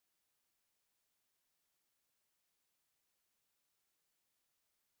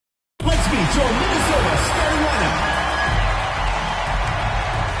your Minnesota starting lineup.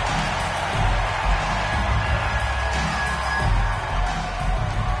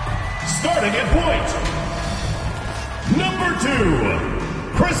 Starting at point, number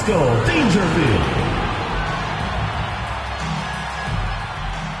 2, Crystal Dangerfield.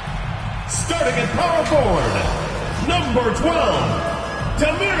 Starting at power forward, number 12,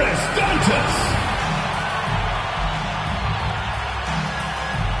 Damiris Dantas.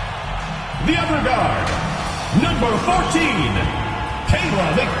 The other guard, number 14,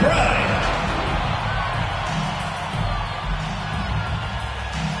 Kayla McBride.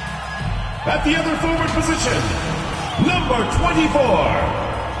 At the other forward position, number 24,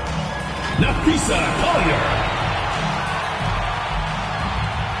 Napisa Collier.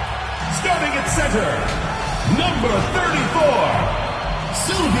 Starting at center, number 34,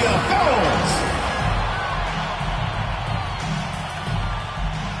 Sylvia Fowles.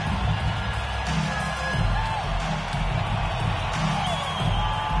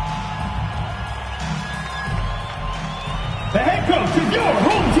 The head coach of your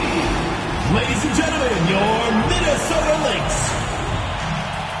home team, ladies and gentlemen, your Minnesota Lynx.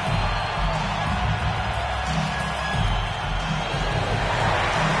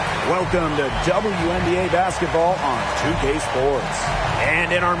 Welcome to WNBA basketball on 2K Sports.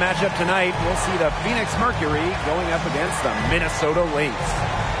 And in our matchup tonight, we'll see the Phoenix Mercury going up against the Minnesota Lynx.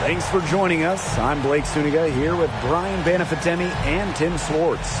 Thanks for joining us. I'm Blake Suniga here with Brian Banafitemi and Tim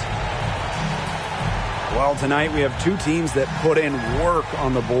Swartz. Well, tonight we have two teams that put in work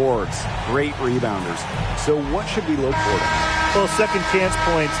on the boards. Great rebounders. So what should we look for tonight? Well, second chance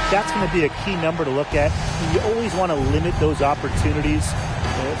points, that's going to be a key number to look at. You always want to limit those opportunities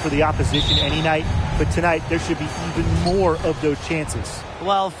for the opposition any night. But tonight, there should be even more of those chances.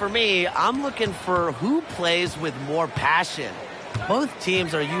 Well, for me, I'm looking for who plays with more passion. Both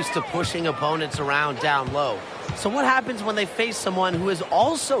teams are used to pushing opponents around down low. So what happens when they face someone who is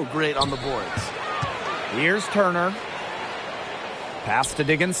also great on the boards? Here's Turner. Pass to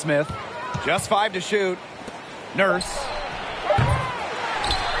Diggins Smith. Just 5 to shoot. Nurse.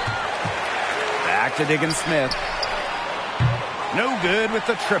 Back to Diggins Smith. No good with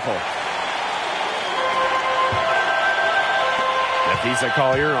the triple. Nafisa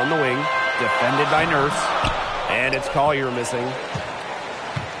Collier on the wing. Defended by Nurse. And it's Collier missing.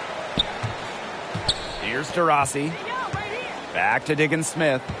 Here's Taurasi. Back to Diggins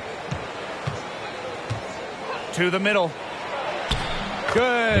Smith. To the middle.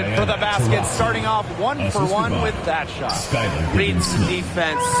 Good for the basket, starting off 1-for-1 with that shot. Reads the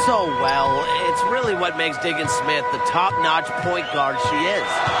defense so well. It's really what makes Diggins Smith the top-notch point guard she is.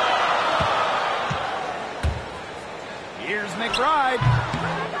 Here's McBride.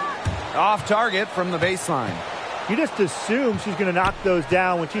 Off target from the baseline. You just assume she's going to knock those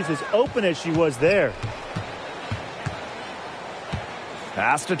down when she's as open as she was there.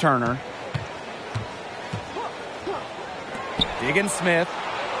 Pass to Turner. Diggins Smith.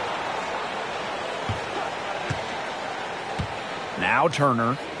 Now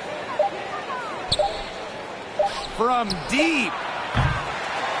Turner. From deep.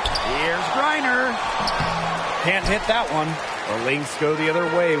 Here's Griner. Can't hit that one. The Lynx go the other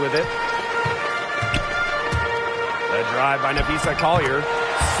way with it. The drive by Nafisa Collier.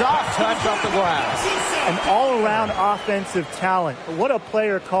 Soft touch off the glass. An all-around offensive talent. What a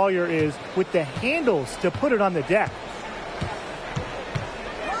player Collier is with the handles to put it on the deck.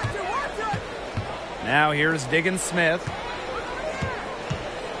 Now here's Diggins Smith.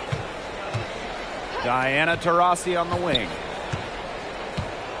 Diana Taurasi on the wing.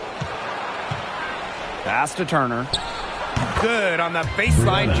 Pass to Turner. Good on the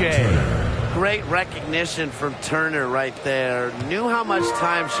baseline, Jay. Great recognition from Turner right there. Knew how much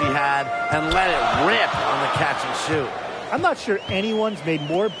time she had and let it rip on the catch and shoot. I'm not sure anyone's made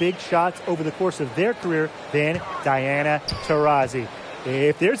more big shots over the course of their career than Diana Taurasi.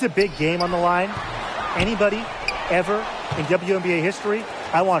 If there's a big game on the line, anybody ever in WNBA history,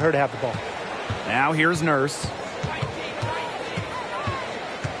 I want her to have the ball. Now here's Nurse.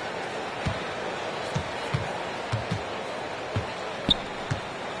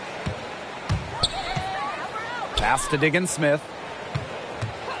 Pass to Diggins Smith.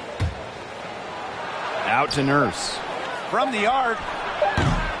 Out to Nurse. From the arc.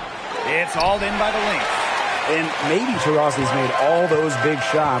 It's hauled in by the Lynx. And maybe Taurasi's made all those big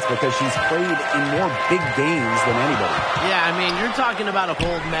shots because she's played in more big games than anybody. Yeah, I mean, you're talking about a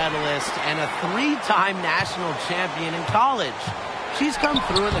gold medalist and a 3-time national champion in college. She's come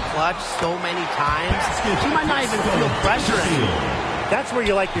through in the clutch so many times, she might not even feel pressure anymore. That's where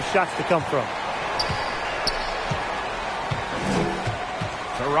you like your shots to come from.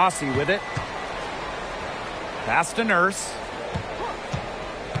 Taurasi with it. Pass to Nurse.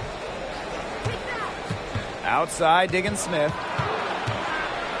 Outside, Diggins Smith.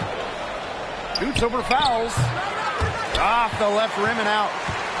 Shoots over fouls. Off the left rim and out.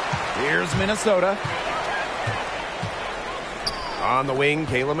 Here's Minnesota. On the wing,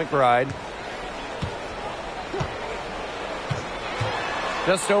 Kayla McBride.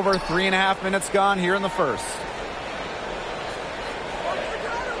 Just over 3.5 minutes gone here in the first.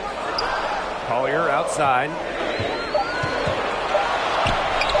 Collier outside.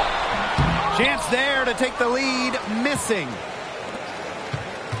 Chance there to take the lead, missing.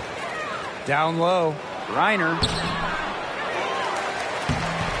 Down low, Reiner.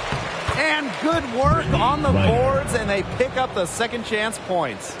 And good work on the boards, and they pick up the second chance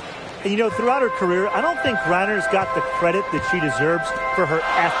points. And you know, throughout her career, I don't think Reiner's got the credit that she deserves for her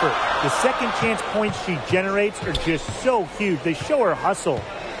effort. The second chance points she generates are just so huge. They show her hustle.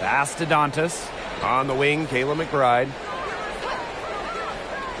 Pass to Dantas. On the wing, Kayla McBride.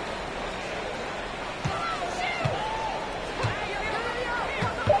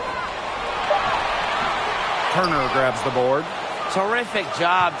 Turner grabs the board. Terrific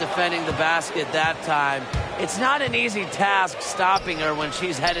job defending the basket that time. It's not an easy task stopping her when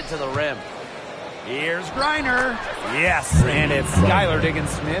she's headed to the rim. Here's Griner. Yes, and it's Skylar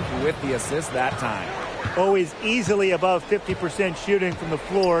Diggins-Smith with the assist that time. Always easily above 50% shooting from the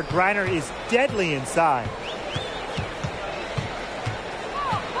floor. Griner is deadly inside.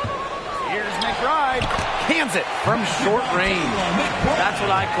 Here's McBride. Hands it from short range. That's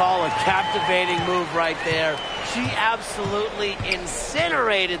what I call a captivating move right there. She absolutely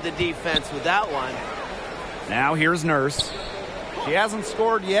incinerated the defense with that one. Now here's Nurse. She hasn't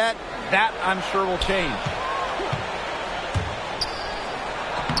scored yet. That, I'm sure, will change.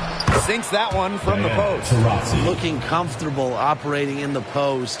 Sinks that one from the post. Looking comfortable operating in the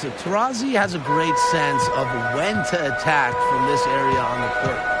post. Taurasi has a great sense of when to attack from this area on the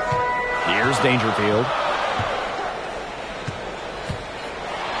court. Here's Dangerfield.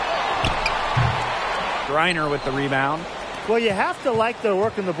 Griner with the rebound. Well, you have to like the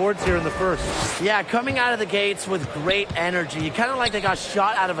work on the boards here in the first. Yeah, coming out of the gates with great energy. Kind of like they got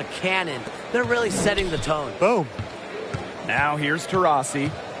shot out of a cannon. They're really setting the tone. Boom. Now here's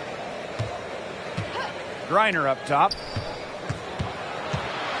Taurasi. Griner up top.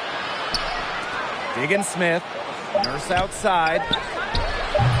 Diggins-Smith. Nurse outside.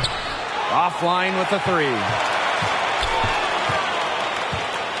 Offline with the three.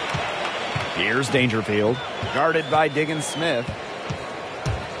 Here's Dangerfield. Guarded by Diggins-Smith.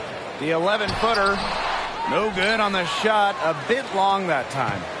 The 11-footer. No good on the shot. A bit long that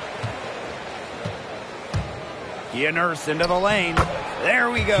time. Kia Nurse into the lane.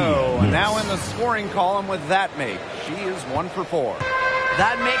 There we go. And now in the scoring column with that make. She is 1 for 4.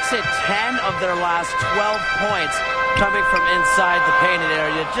 That makes it 10 of their last 12 points coming from inside the painted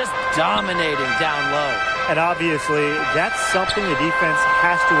area, just dominating down low. And obviously, that's something the defense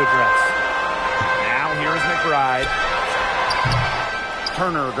has to address. Now here's McBride.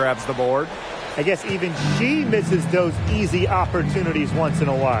 Turner grabs the board. I guess even she misses those easy opportunities once in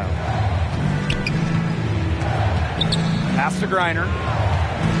a while. Pass to Griner.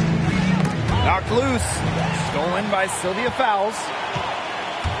 Knocked loose. Stolen by Sylvia Fowles.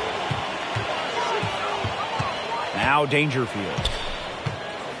 Now Dangerfield.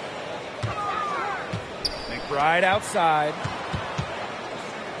 McBride outside.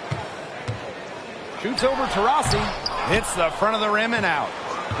 Shoots over Taurasi. Hits the front of the rim and out.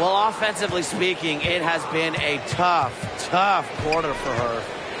 Well, offensively speaking, it has been a tough quarter for her.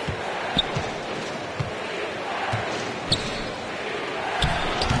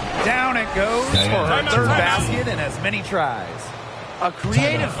 Down it goes for her third basket in as many tries. A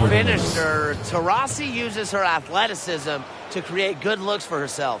creative finisher, Taurasi uses her athleticism to create good looks for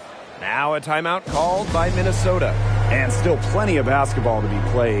herself. Now a timeout called by Minnesota. And still plenty of basketball to be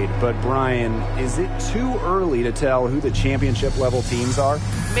played. But Brian, is it too early to tell who the championship level teams are?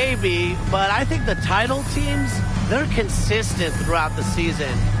 Maybe, but I think the title teams, they're consistent throughout the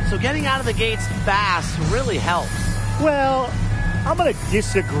season. So getting out of the gates fast really helps. Well, I'm going to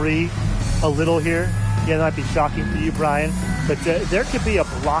disagree a little here. Yeah, that might be shocking for you, Brian. But there could be a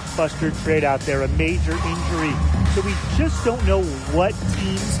blockbuster trade out there, a major injury. So we just don't know what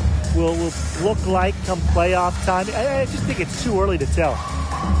teams will look like come playoff time. I just think it's too early to tell.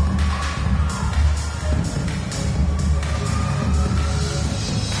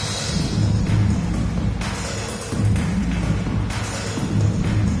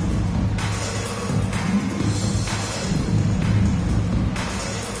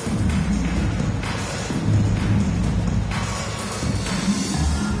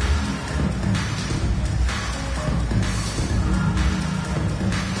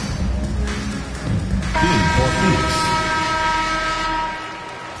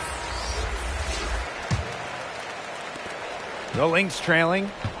 The Lynx trailing.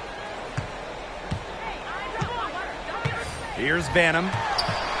 Here's Banham.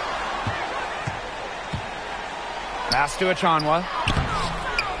 Pass to Achanwa.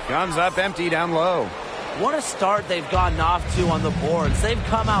 Comes up empty down low. What a start they've gotten off to on the boards. They've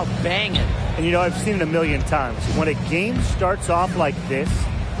come out banging. And you know, I've seen it a million times. When a game starts off like this,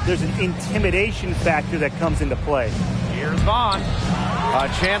 there's an intimidation factor that comes into play. Here's Vaughn. A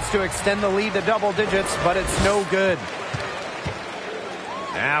chance to extend the lead to double digits, but it's no good.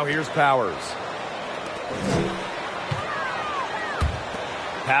 Now here's Powers.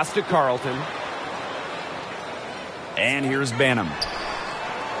 Pass to Carlton. And here's Banham.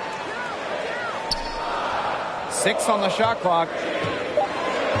 6 on the shot clock.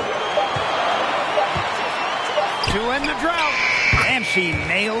 To end the drought. And she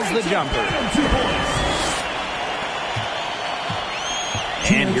nails the jumper.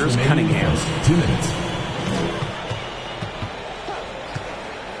 And here's Cunningham. 2 minutes.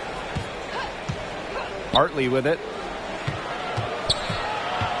 Hartley with it.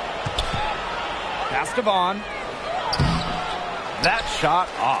 Pass to Vaughn. That shot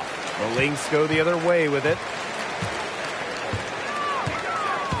off. The Lynx go the other way with it.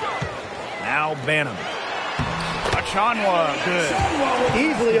 Now Banham. Achanwa, good.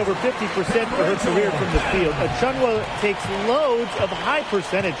 Easily over 50% for her career from the field. Achanwa takes loads of high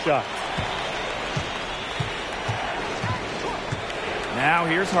percentage shots. Now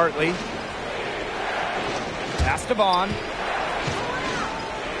here's Hartley. Pass to Vaughn.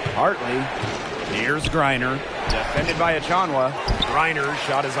 Hartley. Here's Griner. Defended by Achanwa. Griner's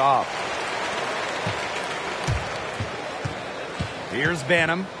shot is off. Here's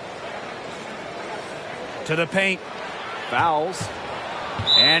Banham. To the paint. Fouls.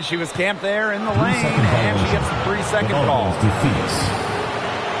 And she was camped there in the lane. And she gets the 3-second call.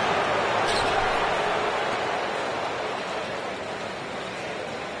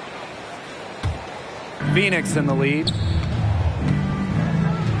 Phoenix in the lead.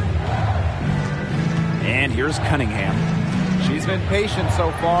 And here's Cunningham. She's been patient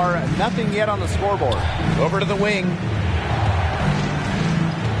so far. Nothing yet on the scoreboard. Over to the wing.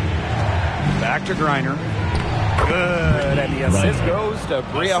 Back to Griner. Good. And the assist goes to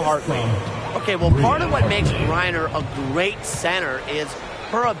Bria Hartley. Okay, well, part of what makes Griner a great center is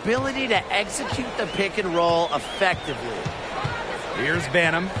her ability to execute the pick and roll effectively. Here's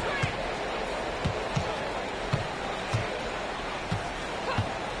Banham.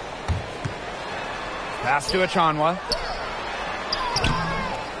 Pass to Achanwa.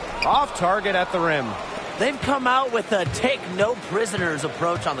 Off target at the rim. They've come out with a take-no-prisoners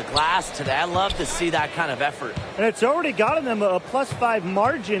approach on the glass today. I love to see that kind of effort. And it's already gotten them a +5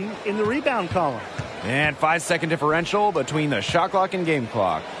 margin in the rebound column. And 5-second differential between the shot clock and game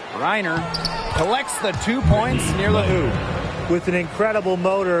clock. Griner collects the 2 points near the hoop. With an incredible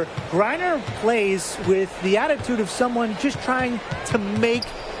motor, Griner plays with the attitude of someone just trying to make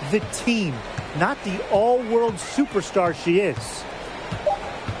the team, not the all-world superstar she is.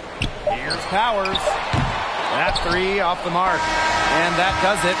 Here's Powers. That 3 off the mark. And that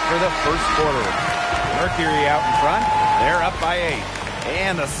does it for the first quarter. Mercury out in front. They're up by 8.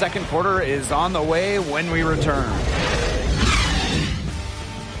 And the second quarter is on the way when we return.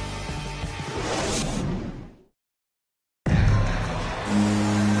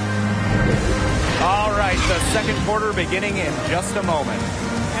 All right, the second quarter beginning in just a moment.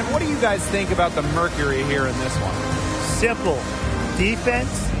 And what do you guys think about the Mercury here in this one? Simple.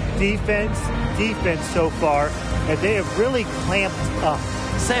 Defense, defense, defense so far, and they have really clamped up.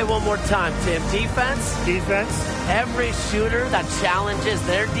 Say it one more time, Tim. Defense? Defense. Every shooter that challenges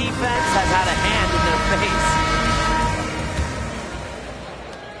their defense has had a hand in their face.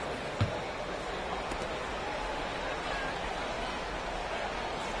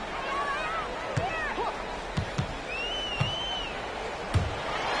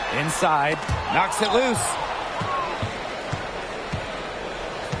 Inside, knocks it loose.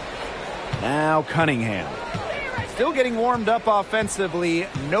 Now Cunningham. Still getting warmed up offensively.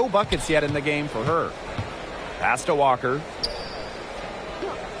 No buckets yet in the game for her. Pass to Walker.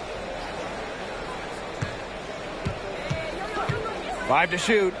 Five to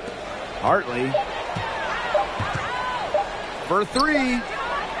shoot. Hartley. For 3.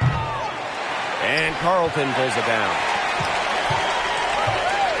 And Carlton pulls it down.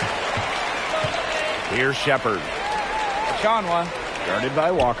 Here's Shepard. Achanwa, guarded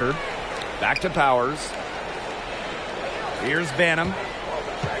by Walker. Back to Powers. Here's Banham.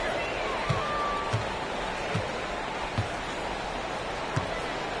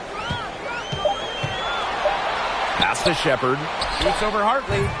 Pass to Shepard. Shoots over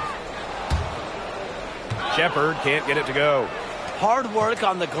Hartley. Shepard can't get it to go. Hard work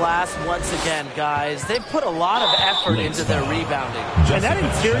on the glass once again, guys. They've put a lot of effort into their rebounding. And that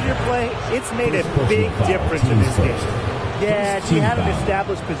interior play, it's made a big difference in this game. Yeah, she had an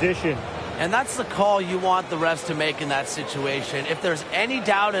established position. And that's the call you want the refs to make in that situation. If there's any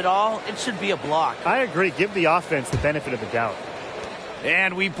doubt at all, it should be a block. I agree. Give the offense the benefit of the doubt.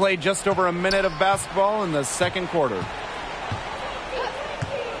 And we played just over a minute of basketball in the second quarter.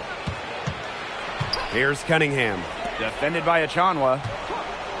 Here's Cunningham. Defended by Achanwa.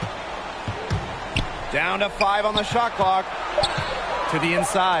 Down to 5 on the shot clock. To the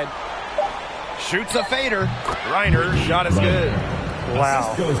inside. Shoots a fader. Reiner's shot is good.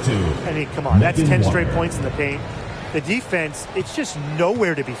 Wow. I mean, come on. That's 10 straight points in the paint. The defense, it's just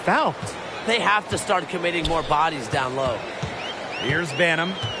nowhere to be found. They have to start committing more bodies down low. Here's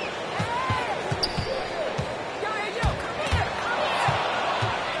Banham.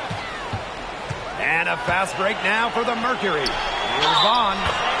 And a fast break now for the Mercury. Here's Vaughn.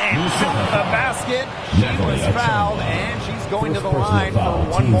 And the basket. She was fouled, and she's going to the line for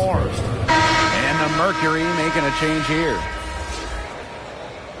one more. And the Mercury making a change here.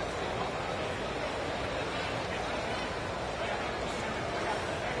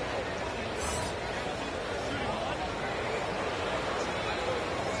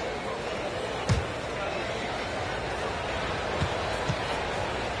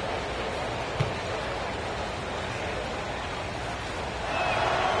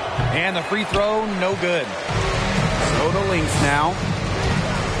 And the free throw, no good. So the Lynx now,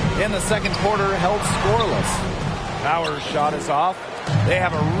 in the second quarter, held scoreless. Powers' shot is off. They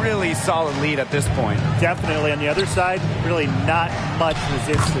have a really solid lead at this point. Definitely. On the other side, really not much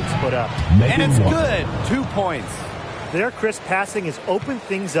resistance put up. And it's good. 2 points. Their crisp passing has opened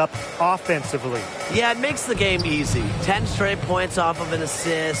things up offensively. Yeah, it makes the game easy. 10 straight points off of an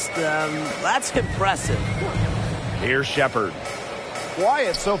assist. That's impressive. Here's Shepard.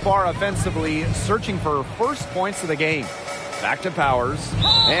 Quiet so far offensively, searching for first points of the game. Back to Powers.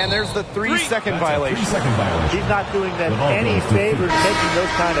 And there's the 3-second violation. He's not doing them any favors taking those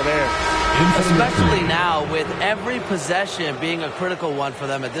kind of errors. Especially now with every possession being a critical one for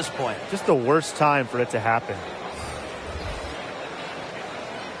them at this point. Just the worst time for it to happen.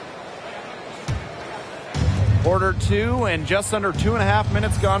 Quarter 2 and just under 2.5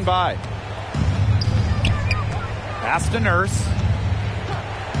 minutes gone by. Pass to Nurse.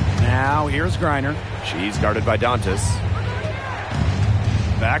 Now here's Griner. She's guarded by Dantas.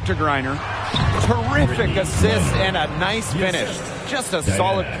 Back to Griner. Terrific assist and a nice finish. Just a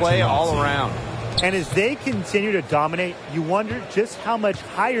solid play all around. And as they continue to dominate, you wonder just how much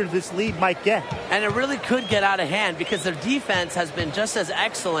higher this lead might get. And it really could get out of hand because their defense has been just as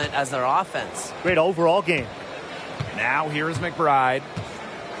excellent as their offense. Great overall game. Now here's McBride.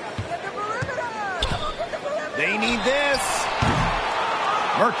 They need this.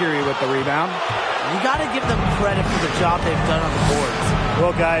 Mercury with the rebound. You got to give them credit for the job they've done on the boards.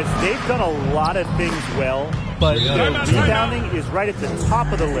 Well, guys, they've done a lot of things well, but their rebounding is right at the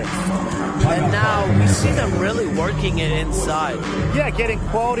top of the list. And now we see them really working it inside. Yeah, getting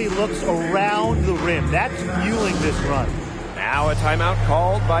quality looks around the rim. That's fueling this run. Now a timeout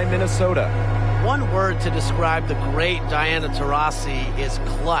called by Minnesota. One word to describe the great Diana Taurasi is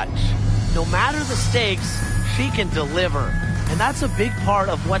clutch. No matter the stakes, she can deliver. And that's a big part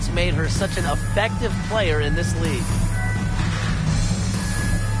of what's made her such an effective player in this league.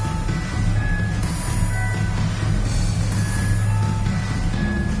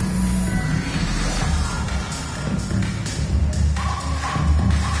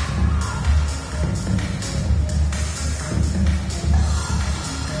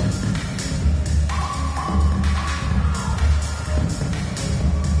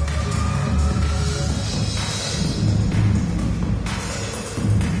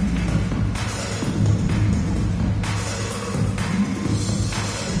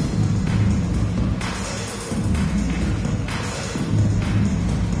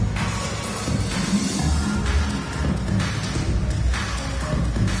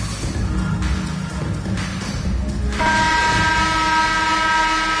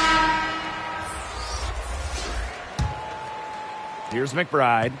 Here's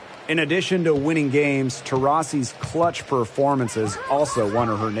McBride. In addition to winning games, Taurasi's clutch performances also won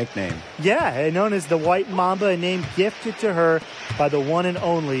her nickname. Yeah, known as the White Mamba, a name gifted to her by the one and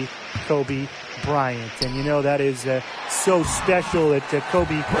only Kobe Bryant. And you know that is so special that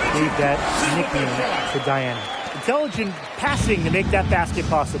Kobe gave that nickname to Diana. Intelligent passing to make that basket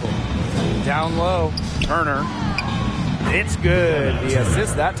possible. Down low, Turner. It's good. The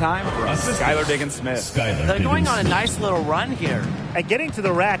assist that time from Skylar Diggins-Smith. They're going on a nice little run here. And getting to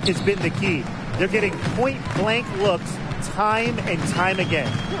the rack has been the key. They're getting point-blank looks time and time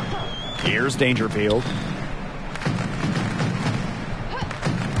again. Here's Dangerfield.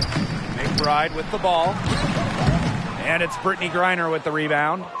 McBride with the ball. And it's Brittany Griner with the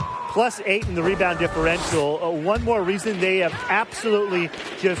rebound. +8 in the rebound differential. One more reason they have absolutely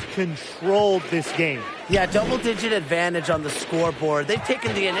just controlled this game. Yeah, double-digit advantage on the scoreboard. They've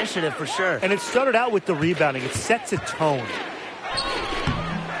taken the initiative for sure. And it started out with the rebounding. It sets a tone.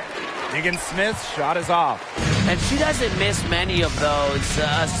 Diggins-Smith's shot is off. And she doesn't miss many of those,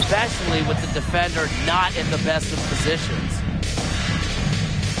 especially with the defender not in the best of positions.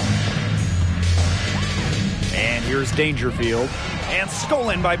 And here's Dangerfield. And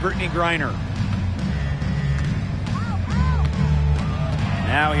stolen by Brittany Griner.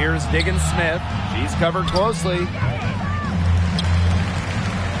 Now here's Diggins-Smith. She's covered closely.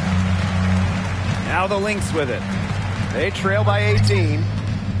 Now the Lynx with it. They trail by 18.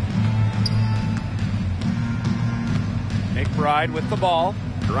 McBride with the ball.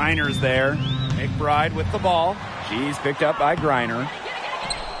 Griner's there. McBride with the ball. She's picked up by Griner.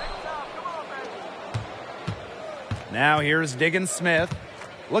 Now here's Diggins-Smith.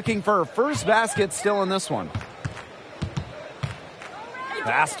 Looking for her first basket still in this one.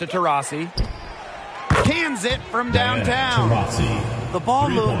 Pass to Taurasi. Cans it from downtown. The ball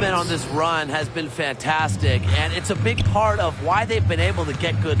movement on this run has been fantastic, and it's a big part of why they've been able to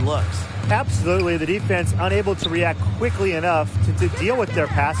get good looks. Absolutely. The defense unable to react quickly enough to deal with their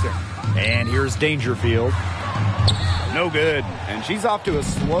passer. And here's Dangerfield. No good. And she's off to a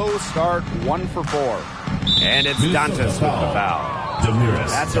slow start, 1 for 4. And it's Dantas with the foul.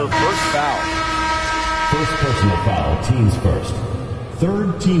 That's her first foul. First personal foul, teams first.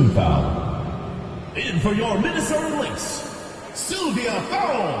 Third team foul. In for your Minnesota Lynx, Sylvia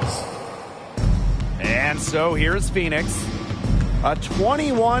Fowles. And so here's Phoenix. A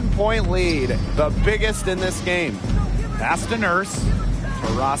 21-point lead, the biggest in this game. Pass to Nurse.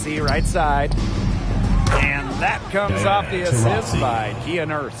 Taurasi right side. And that comes off the assist by Kia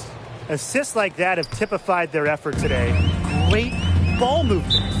Nurse. Assists like that have typified their effort today. Great ball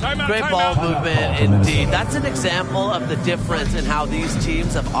movement. Great ball movement indeed. That's an example of the difference in how these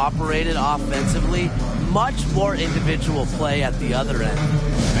teams have operated offensively. Much more individual play at the other end.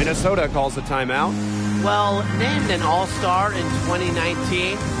 Minnesota calls a timeout. Well, named an All-Star in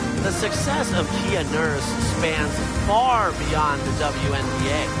 2019, the success of Kia Nurse spans far beyond the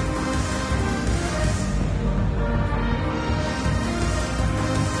WNBA.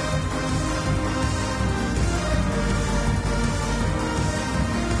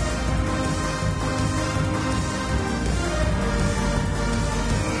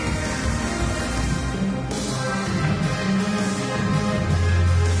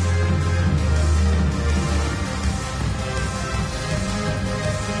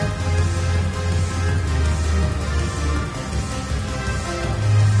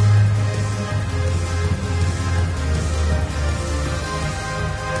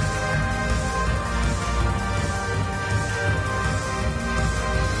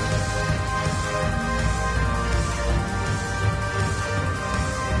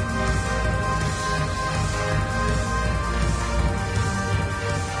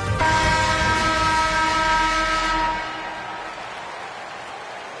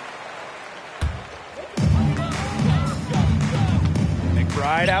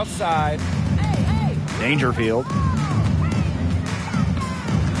 Right outside. Dangerfield.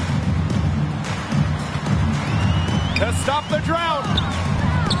 To stop the drought.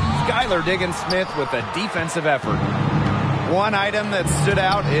 Skylar Diggins-Smith with a defensive effort. One item that stood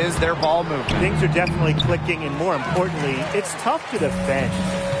out is their ball movement. Things are definitely clicking, and more importantly, it's tough to defend.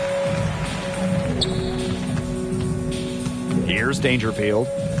 Here's Dangerfield.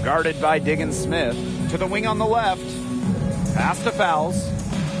 Guarded by Diggins-Smith. To the wing on the left. Pass to Fowles.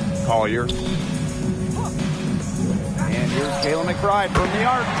 Collier. And here's Kayla McBride from the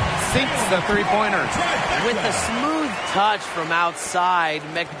arc. Sinks the three-pointer. With a smooth touch from outside,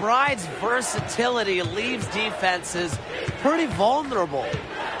 McBride's versatility leaves defenses pretty vulnerable.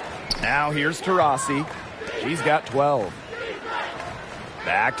 Now here's Taurasi. She's got 12.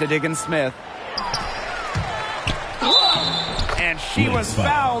 Back to Diggins-Smith. And she was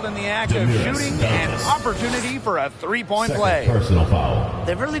fouled in the act of shooting, an opportunity for a three-point play. Personal foul.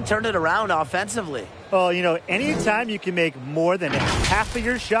 They've really turned it around offensively. Well, you know, anytime you can make more than half of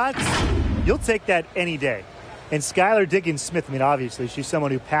your shots, you'll take that any day. And Skylar Diggins-Smith, I mean, obviously, she's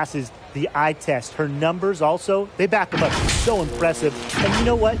someone who passes the eye test. Her numbers also, they back them up. So impressive. And you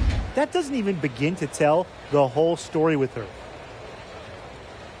know what? That doesn't even begin to tell the whole story with her.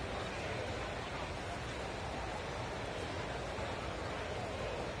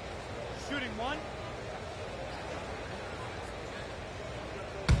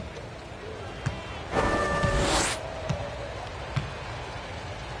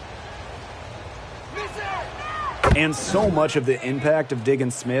 And so much of the impact of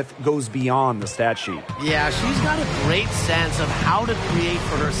Diggins Smith goes beyond the stat sheet. Yeah, she's got a great sense of how to create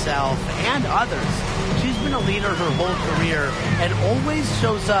for herself and others. She's been a leader her whole career and always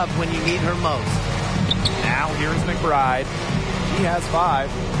shows up when you need her most. Now here's McBride. She has 5.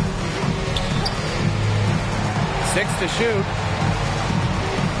 6 to shoot.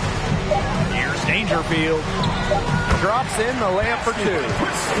 Here's Dangerfield. Drops in the layup for 2.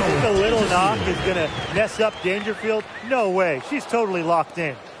 The little knock is going to mess up Dangerfield? No way. She's totally locked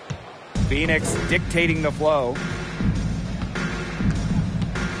in. Phoenix dictating the flow.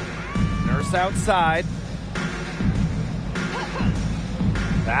 Nurse outside.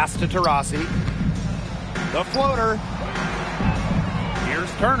 Pass to Taurasi. The floater.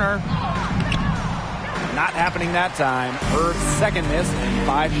 Here's Turner. Not happening that time. Her second miss and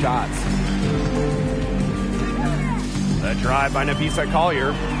 5 shots. The drive by Napisa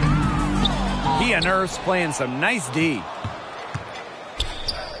Collier. Kia Nurse playing some nice D.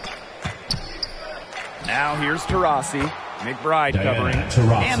 Now here's Taurasi. McBride covering.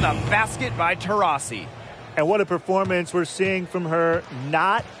 And the basket by Taurasi. And what a performance we're seeing from her.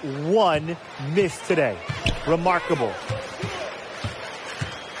 Not one miss today. Remarkable.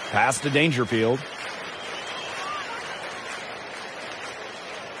 Pass to Dangerfield.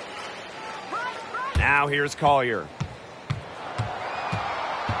 Now here's Collier.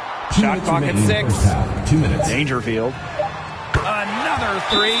 Shot clock at 6. 2 minutes. Dangerfield. Another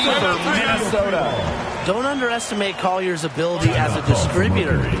 3 for Minnesota. Don't underestimate Collier's ability as a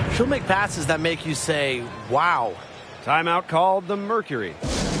distributor. She'll make passes that make you say, wow. Timeout called the Mercury.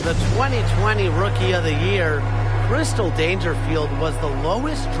 The 2020 Rookie of the Year, Crystal Dangerfield, was the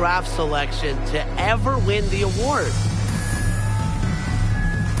lowest draft selection to ever win the award.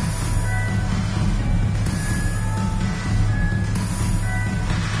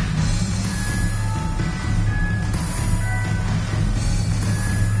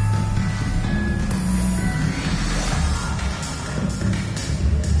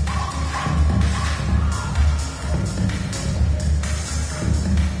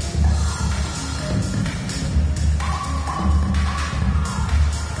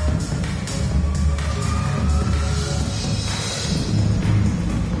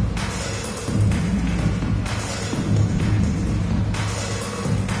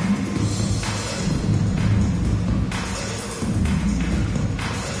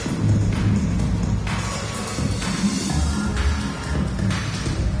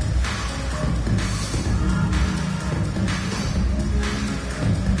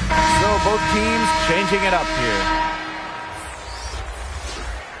 Both teams changing it up here.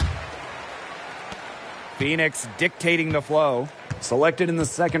 Phoenix dictating the flow. Selected in the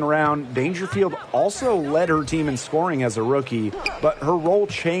second round, Dangerfield also led her team in scoring as a rookie, but her role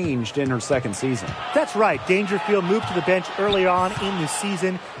changed in her second season. That's right. Dangerfield moved to the bench early on in the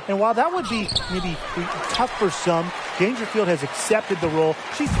season. And while that would be maybe tough for some, Dangerfield has accepted the role.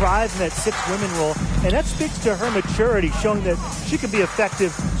 She thrives in that 6-women role, and that speaks to her maturity, showing that she can be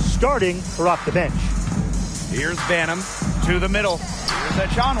effective starting or off the bench. Here's Banham to the middle. Here's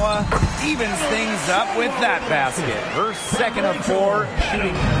Achanwa. Evens things up with that basket. Her second of 4,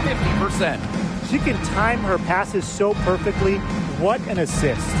 shooting 50%. She can time her passes so perfectly. What an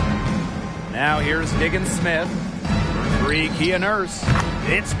assist. Now here's Diggins Smith. 3, Kia Nurse.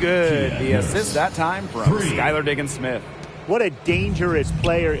 It's good. The assist that time from Skylar Diggins Smith. What a dangerous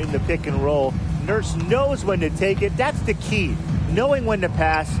player in the pick and roll. Nurse knows when to take it. That's the key. Knowing when to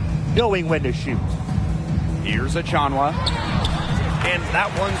pass, knowing when to shoot. Here's Achanwa. And that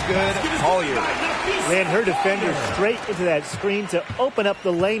one's good. Collier. Ran her defender straight into that screen to open up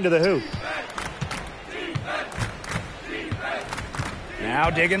the lane to the hoop. Now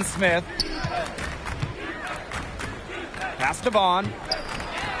Diggins Smith. Pass to Vaughn.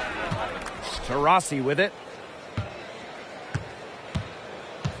 Taurasi with it.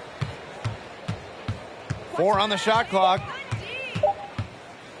 Four on the shot clock.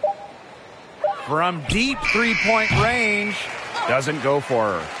 From deep three-point range. Doesn't go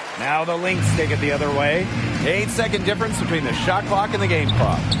for her. Now the Lynx take it the other way. 8-second difference between the shot clock and the game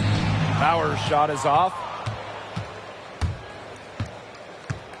clock. Bauer's shot is off.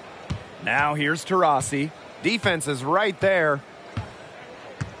 Now here's Taurasi. Defense is right there.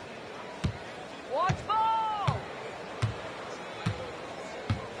 Watch ball!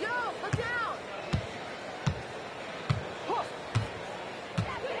 Yo, look out!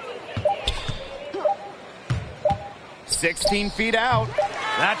 16 feet out.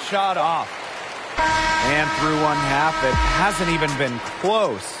 That shot off. And through one half, it hasn't even been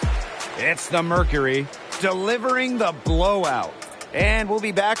close. It's the Mercury delivering the blowout. And we'll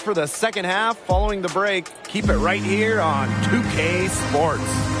be back for the second half following the break. Keep it right here on 2K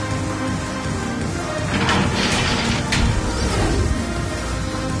Sports.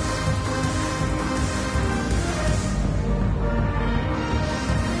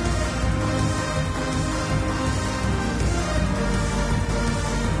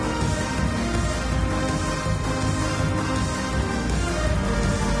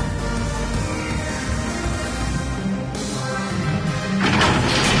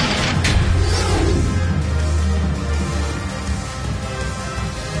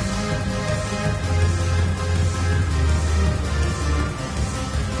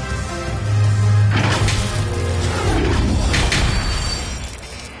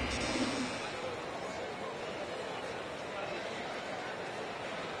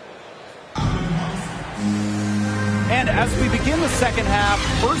 And as we begin the second half,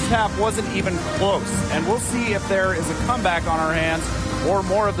 first half wasn't even close. And we'll see if there is a comeback on our hands or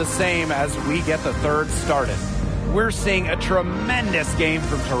more of the same as we get the third started. We're seeing a tremendous game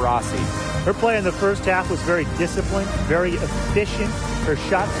from Taurasi. Her play in the first half was very disciplined, very efficient. Her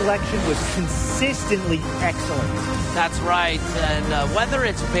shot selection was consistently excellent. That's right. And whether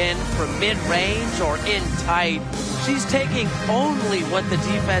it's been from mid-range or in tight, she's taking only what the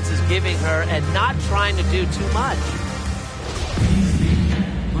defense is giving her and not trying to do too much.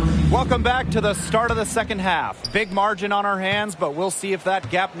 Welcome back to the start of the second half. Big margin on our hands, but we'll see if that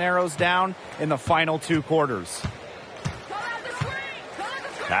gap narrows down in the final two quarters.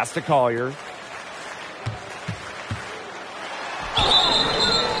 Pass to Collier.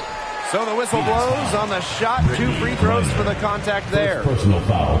 So the whistle blows on the shot. 2 free throws for the contact there. Personal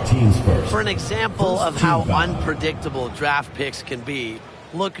foul, teams first. For an example of how unpredictable draft picks can be,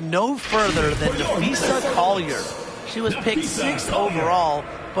 look no further than Nafisa Collier. She was picked 6th overall,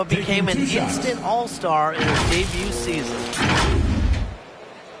 but became an instant all-star in her debut season.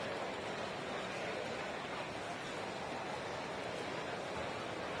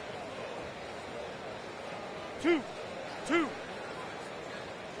 Two.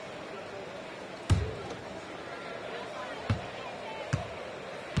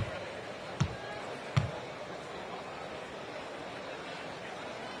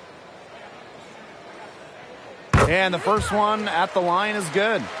 And the first one at the line is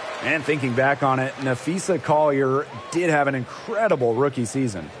good. And thinking back on it, Nafisa Collier did have an incredible rookie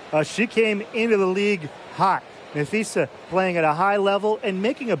season. She came into the league hot. Nafisa playing at a high level and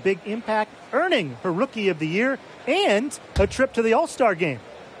making a big impact, earning her Rookie of the Year and a trip to the All-Star game.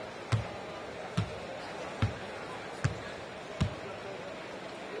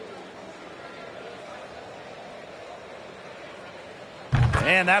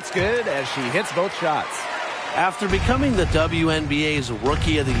 And that's good as she hits both shots. After becoming the WNBA's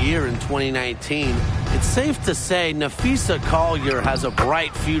Rookie of the Year in 2019, it's safe to say Nafisa Collier has a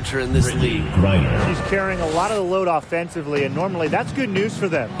bright future in this league. She's carrying a lot of the load offensively, and normally that's good news for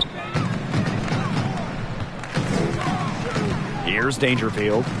them. Here's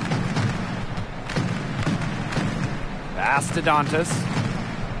Dangerfield. Pass to Dantas.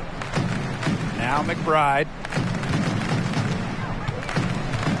 Now McBride.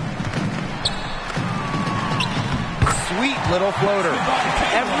 Sweet little floater.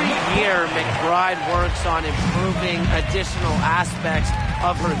 Every year, McBride works on improving additional aspects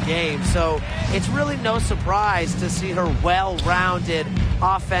of her game. So it's really no surprise to see her well-rounded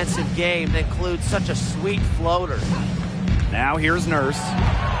offensive game that includes such a sweet floater. Now here's Nurse.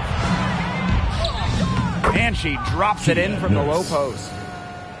 And she drops it in from the low post.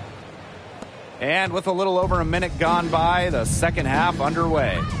 And with a little over a minute gone by, the second half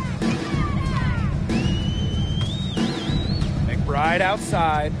underway. McBride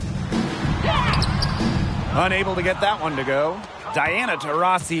outside. Unable to get that one to go. Diana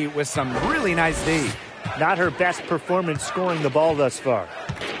Taurasi with some really nice D. Not her best performance scoring the ball thus far.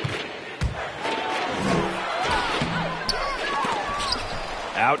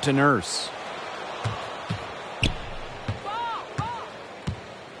 Out to Nurse.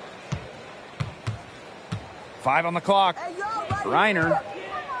 Five on the clock. Reiner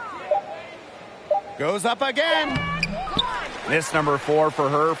goes up again. Miss number 4 for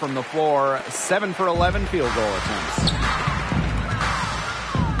her from the floor. 7 for 11 field goal attempts.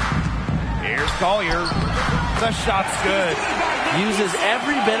 Here's Collier. The shot's good. Uses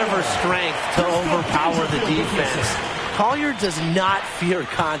every bit of her strength to overpower the defense. Collier does not fear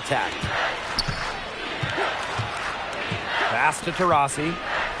contact. Pass to Taurasi.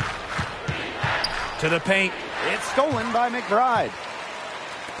 To the paint. It's stolen by McBride.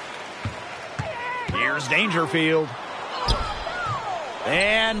 Here's Dangerfield.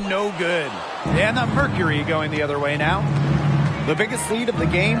 And no good. And the Mercury going the other way now. The biggest lead of the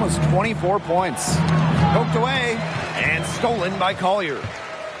game was 24 points. Poked away and stolen by Collier.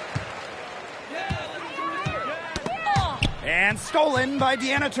 And stolen by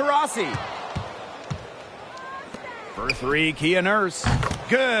Deanna Taurasi. For three, Kia Nurse.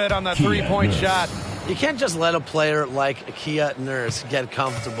 Good on the three-point shot. You can't just let a player like Kia Nurse get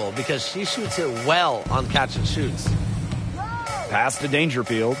comfortable because she shoots it well on catch and shoots. Pass to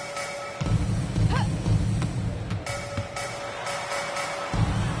Dangerfield.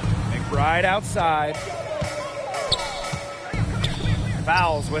 McBride outside.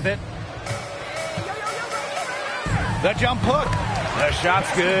 Fouls with it. The jump hook. The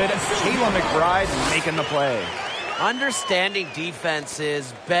shot's good. Kayla McBride making the play. Understanding defense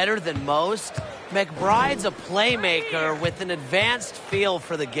is better than most. McBride's a playmaker with an advanced feel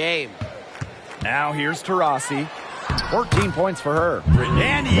for the game. Now here's Taurasi. 14 points for her.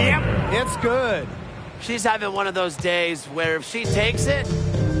 And yep, it's good. She's having one of those days where if she takes it,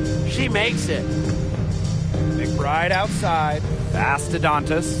 she makes it. McBride outside. Pass to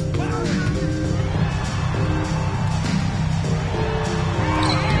Dantas.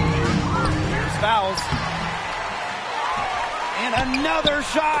 Here's fouls. And another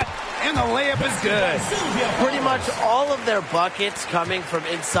shot. And the layup is good. Pretty much all of their buckets coming from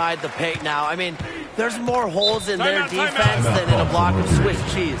inside the paint now. I mean, there's more holes in their defense than in a block of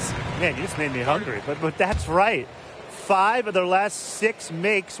Swiss cheese. Man, you just made me hungry. But that's right. 5 of their last 6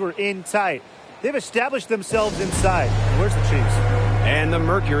 makes were in tight. They've established themselves inside. Where's the cheese? And the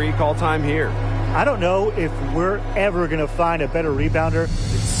Mercury call time here. I don't know if we're ever going to find a better rebounder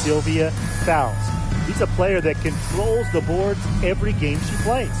than Sylvia Fowles. He's a player that controls the boards every game she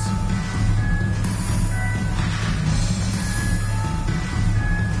plays.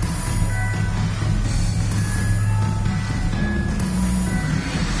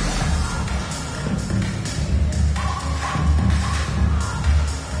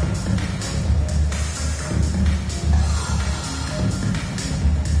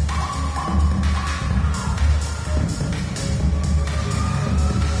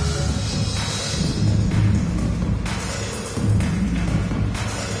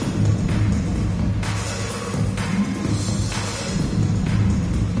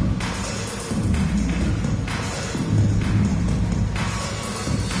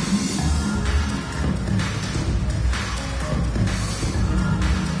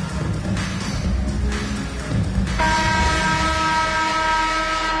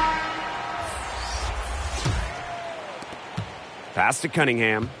 Pass to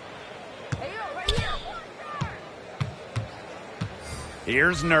Cunningham.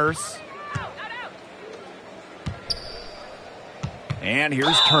 Here's Nurse. And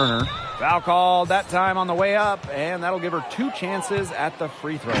here's Turner. Foul called that time on the way up, and that'll give her 2 chances at the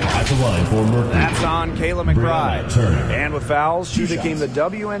free throw. At the line for Mercury. That's on Kayla McBride. Turner. And with fouls, she became the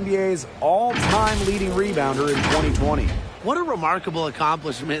WNBA's all-time leading rebounder in 2020. What a remarkable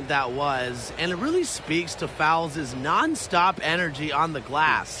accomplishment that was, and it really speaks to Fowles' nonstop energy on the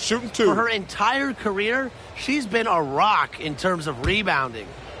glass. Shooting 2. For her entire career, she's been a rock in terms of rebounding.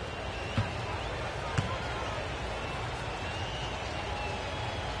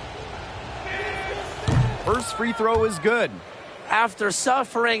 First free throw is good. After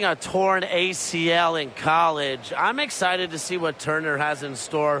suffering a torn ACL in college, I'm excited to see what Turner has in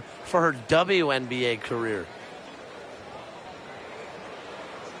store for her WNBA career.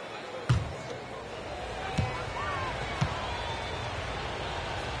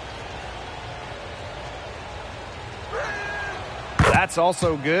 That's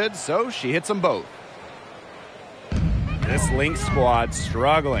also good, so she hits them both. This Lynx squad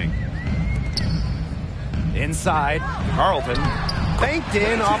struggling. Inside, Carlton banked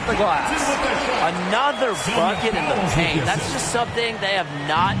in off the glass. Another bucket in the paint. That's just something they have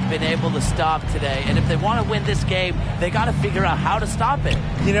not been able to stop today. And if they want to win this game, they got to figure out how to stop it.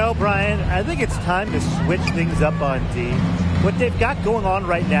 You know, Brian, I think it's time to switch things up on D. What they've got going on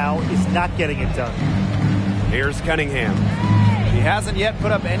right now is not getting it done. Here's Cunningham. He hasn't yet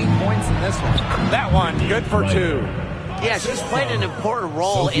put up any points in this one. That one, good for 2. Yeah, she's played an important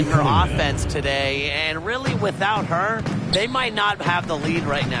role in her offense today, and really without her, they might not have the lead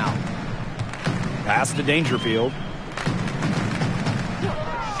right now. Pass to Dangerfield.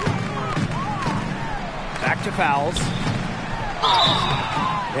 Back to Fowles.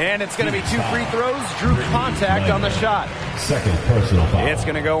 And it's going to be 2 free throws. Drew contact on the shot. Second personal foul. It's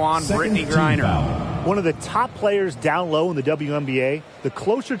going to go on Second Brittany team Griner. foul. One of the top players down low in the WNBA, the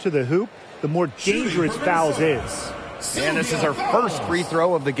closer to the hoop, the more dangerous Fowles is. And this is her first free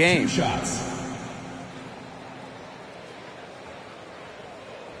throw of the game. 2 shots.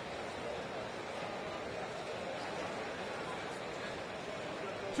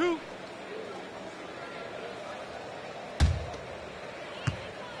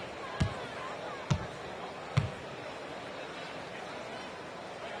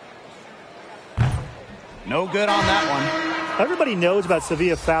 No good on that one. Everybody knows about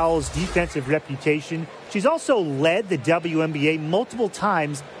Sevilla Fowles' defensive reputation. She's also led the WNBA multiple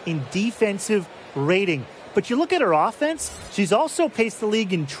times in defensive rating. But you look at her offense, she's also paced the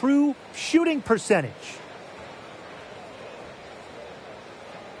league in true shooting percentage.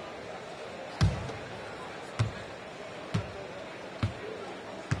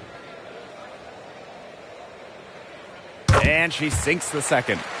 And she sinks the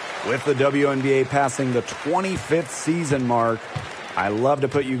second. With the WNBA passing the 25th season mark, I love to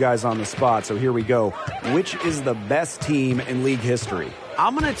put you guys on the spot, so here we go. Which is the best team in league history?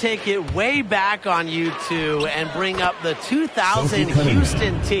 I'm going to take it way back on you two and bring up the 2000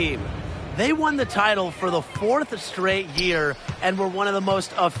 Houston team. They won the title for the fourth straight year and were one of the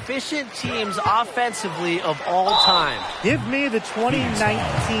most efficient teams offensively of all time. Give me the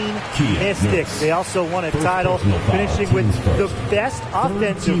 2019 Mystics. They also won a title, finishing with the best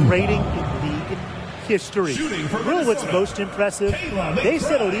offensive rating in league history. Really what's most impressive, they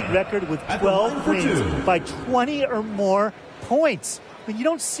set a league record with 12 wins by 20 or more points. I mean, you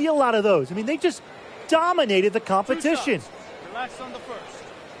don't see a lot of those. I mean, they just dominated the competition. Relax on the first.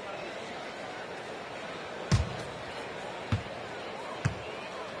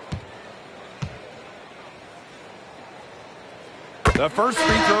 The first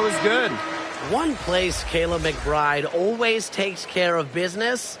free throw is good. One place Kayla McBride always takes care of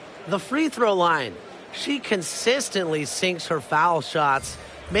business, the free throw line. She consistently sinks her foul shots,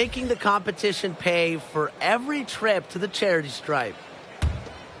 making the competition pay for every trip to the charity stripe.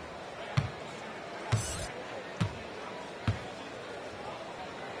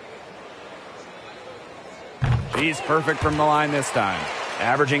 She's perfect from the line this time.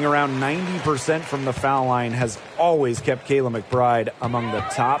 Averaging around 90% from the foul line has always kept Kayla McBride among the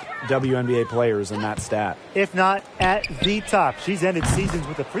top WNBA players in that stat. If not at the top. She's ended seasons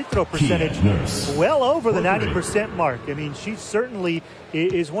with a free throw percentage well over the 90% mark. I mean, she certainly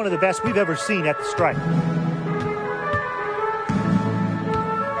is one of the best we've ever seen at the stripe.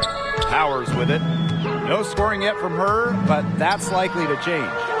 Powers with it. No scoring yet from her, but that's likely to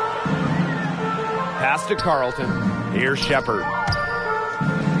change. Pass to Carlton. Here's Shepard.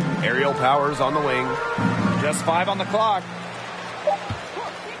 Aerial Powers on the wing. Just 5 on the clock.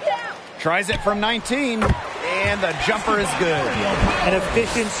 Tries it from 19. And the jumper is good. An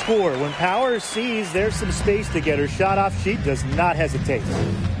efficient score. When Powers sees there's some space to get her shot off, she does not hesitate.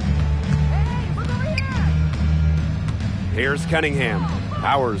 Here's Cunningham.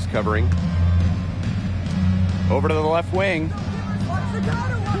 Powers covering. Over to the left wing.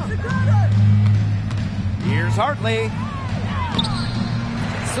 Here's Hartley.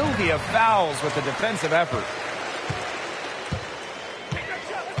 Sylvia Fowles with the defensive effort.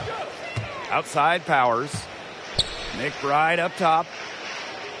 Outside Powers. McBride up top.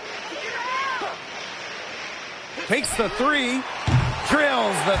 Takes the three.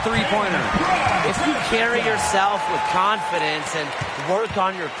 Drills the three-pointer. If you carry yourself with confidence and work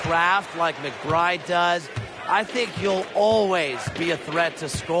on your craft like McBride does, I think you'll always be a threat to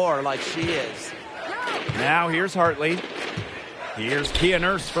score like she is. Now here's Hartley. Here's Kia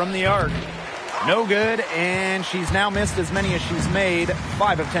Nurse from the arc. No good, and she's now missed as many as she's made.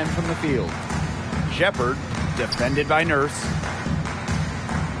 5 of 10 from the field. Shepard, defended by Nurse.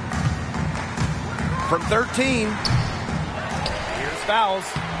 From 13. Here's Fowles.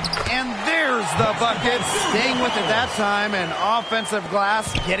 And there's the bucket. Staying with it that time, and offensive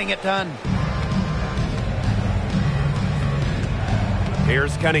glass getting it done.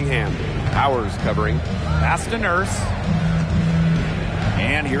 Here's Cunningham. Powers covering. Pass to Nurse.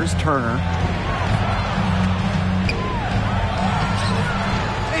 And here's Turner.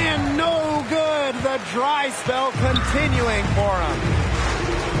 And no good. The dry spell continuing for him.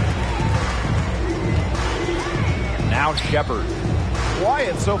 Now Shepard.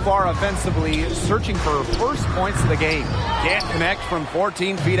 Quiet so far offensively, searching for first points of the game. Can't connect from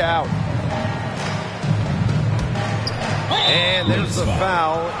 14 feet out. And there's the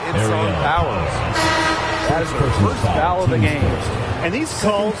foul. It's on Powers. That is the first foul of the game. And these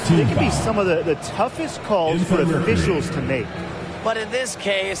calls, they can be some of the toughest calls for officials to make. But in this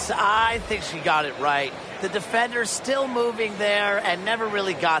case, I think she got it right. The defender's still moving there and never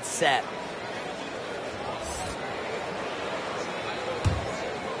really got set.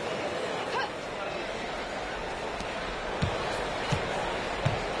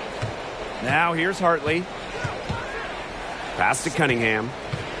 Now here's Hartley. Pass to Cunningham.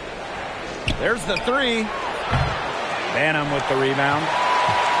 There's the three. Banham with the rebound.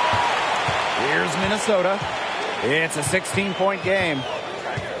 Here's Minnesota. It's a 16-point game.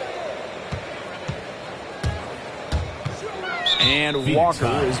 And Walker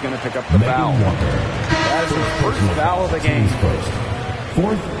is going to pick up the foul. That is his first foul of the game. Teams first.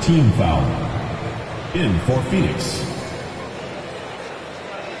 Fourth team foul. In for Phoenix.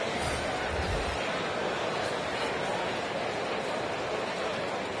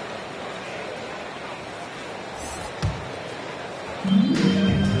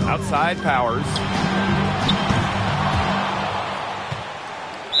 Outside Powers.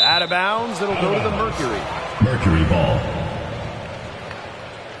 Out of bounds. It'll go to the Mercury. Mercury ball.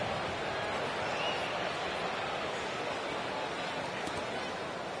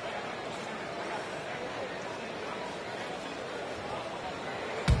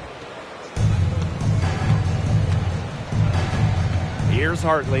 Here's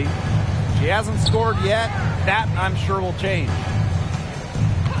Hartley. She hasn't scored yet. That, I'm sure, will change.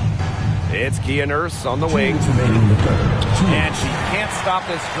 It's Kia Nurse on the wing. Remaining in the third. And she can't stop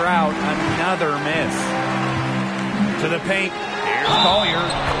this drought. Another miss. To the paint. Here's Collier.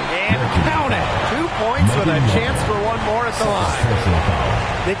 And count it. 2 points with a chance for one more at the line. Personal foul.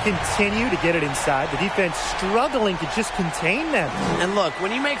 They continue to get it inside. The defense struggling to just contain them. And look,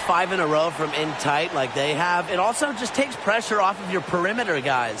 when you make 5 in a row from in tight like they have, it also just takes pressure off of your perimeter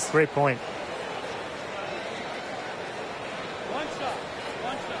guys. Great point.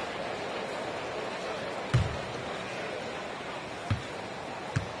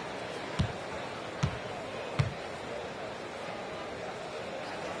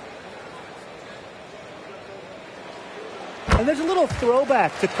 And there's a little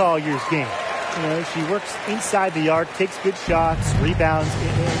throwback to Collier's game. You know, she works inside the arc, takes good shots, rebounds,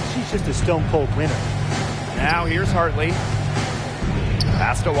 and she's just a stone-cold winner. Now here's Hartley.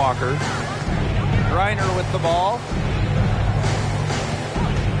 Pass to Walker. Griner with the ball.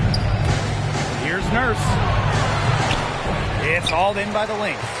 Here's Nurse. It's hauled in by the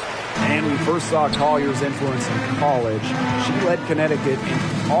Lynx. And we first saw Collier's influence in college. She led Connecticut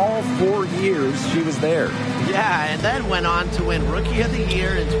in all 4 years she was there. Yeah, and then went on to win Rookie of the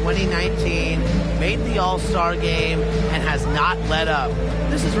Year in 2019, made the All-Star game, and has not let up.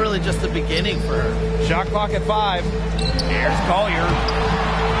 This is really just the beginning for her. Shot clock at 5. Here's Collier.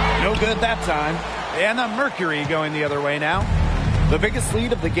 No good that time. And the Mercury going the other way now. The biggest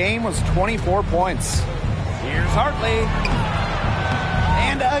lead of the game was 24 points. Here's Hartley.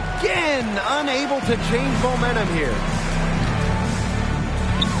 And again, unable to change momentum here.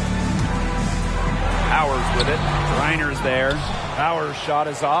 Powers with it. Reiner's there. Powers' shot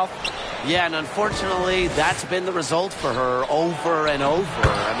is off. Yeah, and unfortunately, that's been the result for her over and over.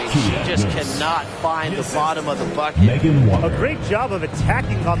 I mean, she just cannot find the bottom of the bucket. A great job of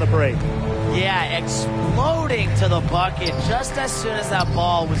attacking on the break. Yeah, exploding to the bucket just as soon as that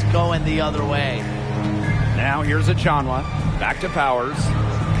ball was going the other way. Now here's Achanwa. Back to Powers.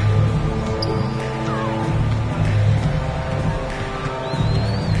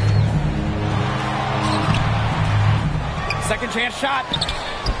 Second chance shot.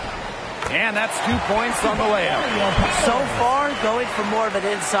 And that's 2 points on the layup. So far, going for more of an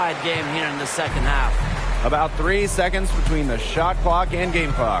inside game here in the second half. About 3 seconds between the shot clock and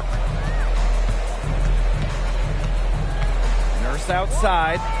game clock. Nurse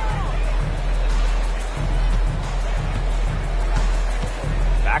outside.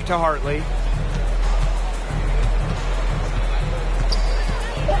 Back to Hartley.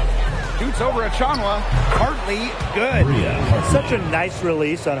 Shoots over Achanwa. Hartley, good. Such a nice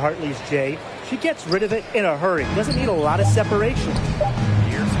release on Hartley's J. She gets rid of it in a hurry. Doesn't need a lot of separation.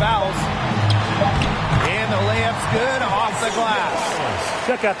 Here's fouls. And the layup's good off the glass.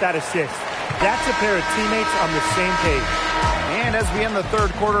 Check out that assist. That's a pair of teammates on the same page. And as we end the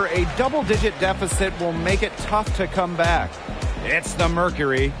third quarter, a double-digit deficit will make it tough to come back. It's the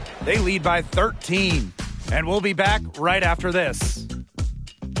Mercury. They lead by 13. And we'll be back right after this.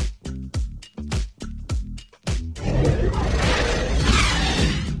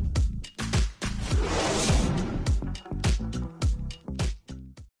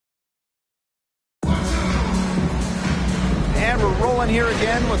 And we're rolling here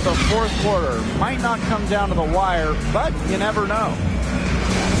again with the fourth quarter. Might not come down to the wire, but you never know.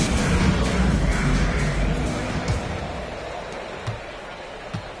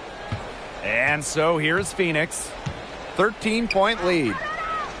 And so here's Phoenix. 13-point lead.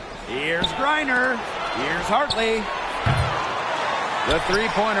 Here's Griner. Here's Hartley. The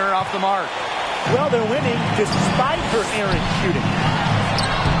three-pointer off the mark. Well, they're winning despite her errant shooting.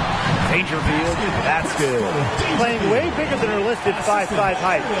 Dangerfield, that's good. Playing way bigger than her listed 5'5"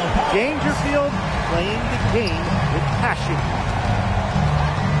 height. Dangerfield playing the game with passion.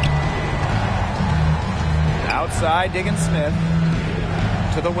 Outside, Diggin Smith.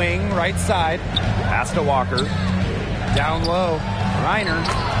 To the wing, right side. Pass to Walker. Down low. Reiner,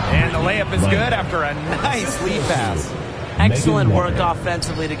 and the layup is good after a nice lead pass. Excellent work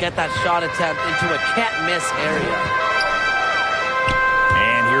offensively to get that shot attempt into a can't-miss area.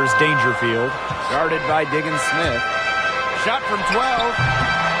 And here's Dangerfield, guarded by Diggins Smith. Shot from 12.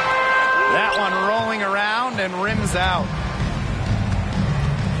 That one rolling around and rims out.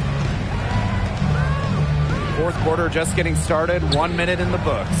 Fourth quarter just getting started. 1 minute in the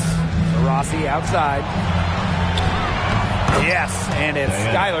books. Rossi outside. Yes, and it's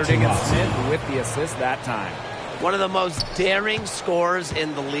Skylar Diggins Smith with the assist that time. One of the most daring scorers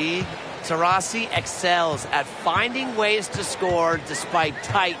in the league, Taurasi excels at finding ways to score despite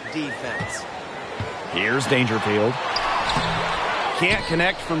tight defense. Here's Dangerfield. Can't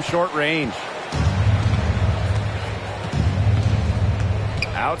connect from short range.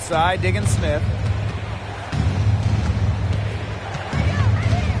 Outside, Diggins Smith.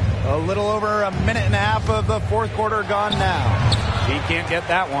 A little over a minute and a half of the fourth quarter gone now. He can't get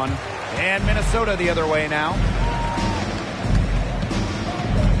that one. And Minnesota the other way now.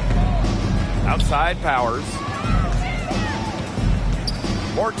 Outside Powers.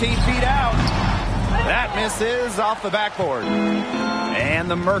 14 feet out. That misses off the backboard. And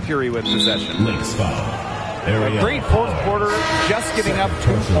the Mercury with possession. Lynx foul. Area A great fourth quarter, just giving up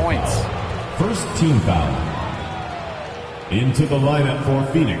 2 points. First team foul. Into the lineup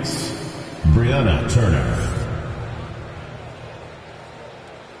for Phoenix, Brianna Turner.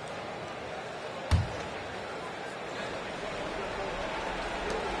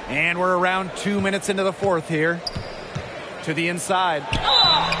 And we're around 2 minutes into the fourth here. To the inside.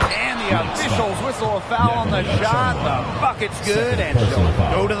 And the officials whistle a foul on the shot. The bucket's good, and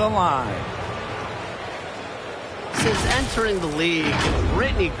she'll go to the line. Since entering the league,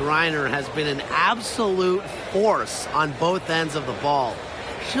 Brittany Griner has been an absolute force on both ends of the ball.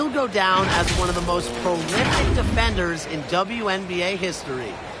 She'll go down as one of the most prolific defenders in WNBA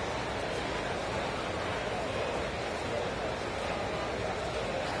history.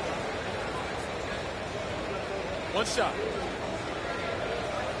 One shot.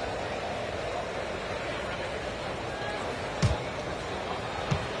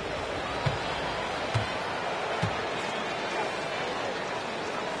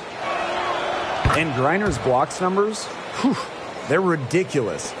 And Griner's blocks numbers, they're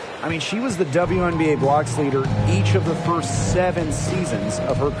ridiculous. I mean, she was the WNBA blocks leader each of the first 7 seasons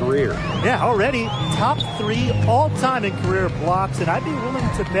of her career. Yeah, already top 3 all-time in career blocks, and I'd be willing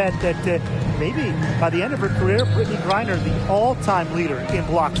to bet that maybe by the end of her career, Brittany Griner, the all-time leader in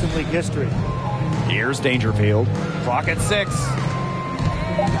blocks in league history. Here's Dangerfield. Clock at 6.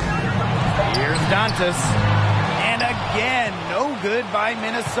 Here's Dantas. And again, no good by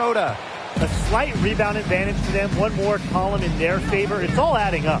Minnesota. A slight rebound advantage to them, one more column in their favor. It's all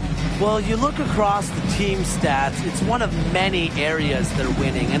adding up. Well, you look across the team stats, it's one of many areas they're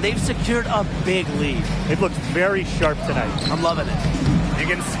winning, and they've secured a big lead. It looks very sharp tonight. I'm loving it.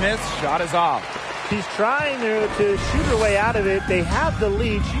 Diggins Smith's shot is off. She's trying to shoot her way out of it. They have the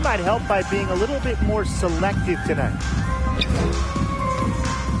lead. She might help by being a little bit more selective tonight.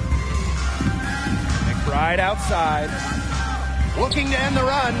 McBride outside. Looking to end the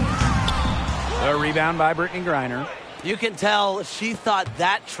run. A rebound by Brittany Griner. You can tell she thought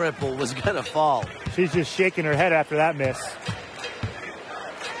that triple was going to fall. She's just shaking her head after that miss.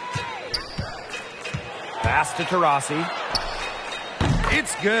 Pass to Taurasi.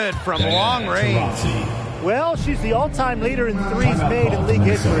 It's good from long range. Well, she's the all-time leader in threes made in league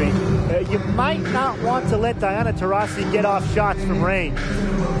history. You might not want to let Diana Taurasi get off shots from range.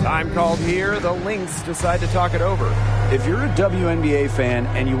 Time called here. The Lynx decide to talk it over. If you're a WNBA fan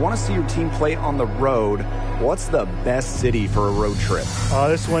and you want to see your team play on the road, what's the best city for a road trip? Oh,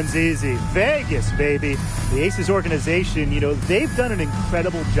 this one's easy. Vegas, baby. The Aces organization, they've done an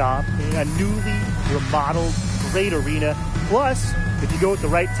incredible job in a newly remodeled, great arena. Plus, if you go at the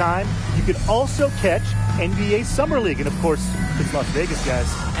right time, you could also catch NBA Summer League. And, of course, it's Las Vegas,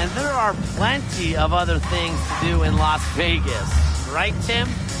 guys. And there are plenty of other things to do in Las Vegas. Right, Tim?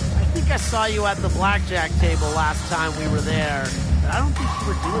 I think I saw you at the blackjack table last time we were there. But I don't think you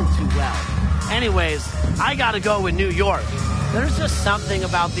were doing too well. Anyways, I got to go with New York. There's just something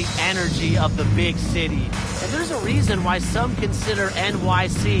about the energy of the big city. And there's a reason why some consider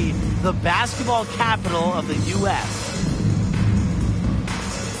NYC the basketball capital of the U.S.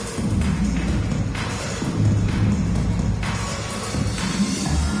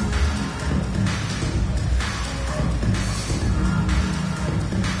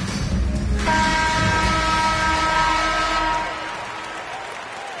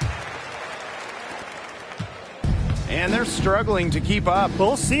 struggling to keep up.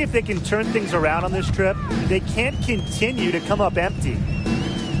 We'll see if they can turn things around on this trip. They can't continue to come up empty.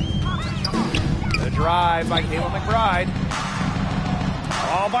 The drive by Kayla McBride.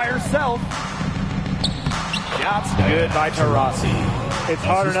 All by herself. Shots good by Taurasi. It's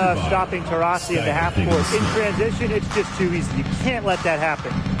hard enough stopping Taurasi in the half court. In transition, it's just too easy. You can't let that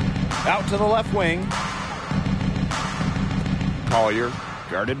happen. Out to the left wing. Collier,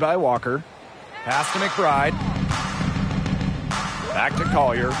 guarded by Walker. Pass to McBride. Back to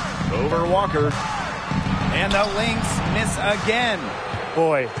Collier. Over Walker. And the Lynx miss again.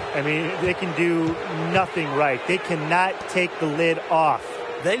 Boy, I mean, they can do nothing right. They cannot take the lid off.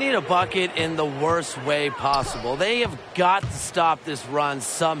 They need a bucket in the worst way possible. They have got to stop this run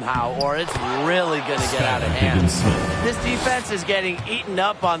somehow, or it's really going to get out of hand. This defense is getting eaten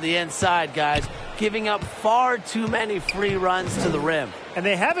up on the inside, guys, giving up far too many free runs to the rim. And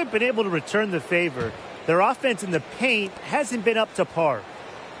they haven't been able to return the favor. Their offense in the paint hasn't been up to par.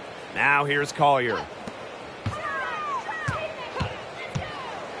 Now here's Collier.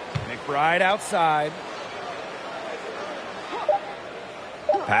 McBride outside.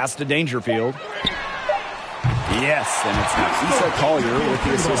 Pass to Dangerfield. Yes, and it's Nakisa Collier with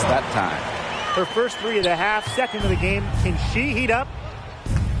the assist that time. Her first three of the half, second of the game. Can she heat up?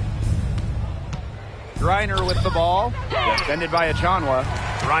 Griner with the ball. Defended by Achanwa.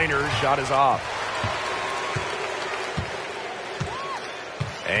 Griner's shot is off.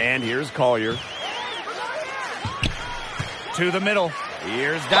 And here's Collier. To the middle.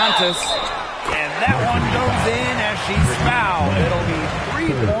 Here's Dantas. And that one goes in as she's fouled. It'll be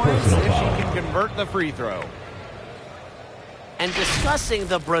 3 points if she can convert the free throw. And discussing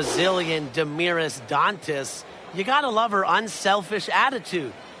the Brazilian Damiris Dantas, you got to love her unselfish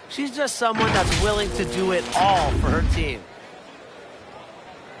attitude. She's just someone that's willing to do it all for her team.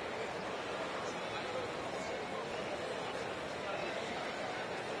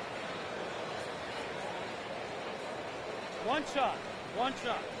 One shot. One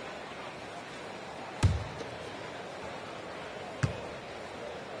shot.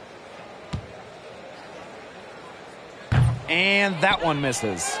 And that one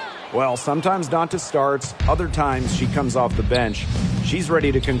misses. Well, sometimes Dantas starts, other times she comes off the bench. She's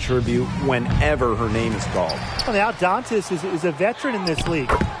ready to contribute whenever her name is called. Well, now Dantas is a veteran in this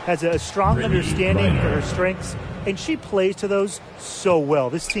league, has a strong understanding for her strengths, and she plays to those so well.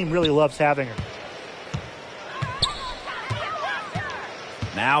 This team really loves having her.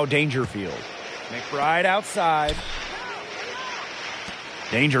 Now Dangerfield. McBride outside.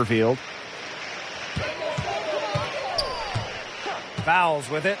 Dangerfield. Fouls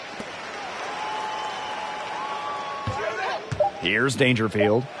with it. Here's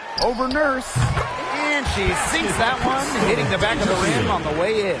Dangerfield. Over Nurse. And she sinks that one, hitting the back of the rim on the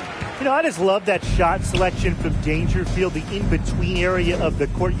way in. You know, I just love that shot selection from Dangerfield, the in-between area of the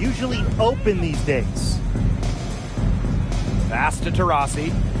court. Usually open these days. Pass to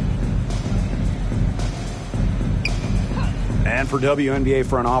Taurasi. And for WNBA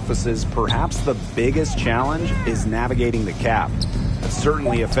front offices, perhaps the biggest challenge is navigating the cap. It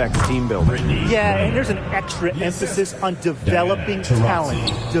certainly affects team building. Yeah, and there's an extra emphasis on developing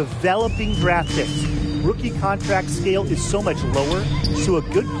talent, developing draft picks. Rookie contract scale is so much lower, so a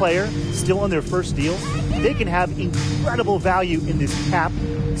good player still on their first deal, they can have incredible value in this cap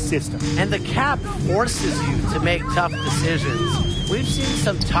system. And the cap forces you to make tough decisions. We've seen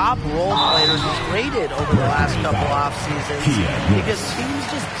some top role players traded over the last couple off seasons because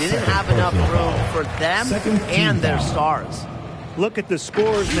teams just didn't have enough room for them and their stars. Look at the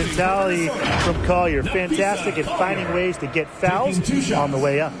scorer's mentality from Collier. Fantastic at finding ways to get fouls on the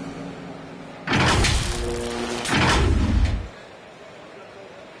way up.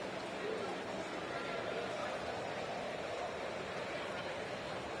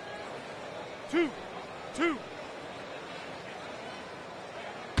 Two.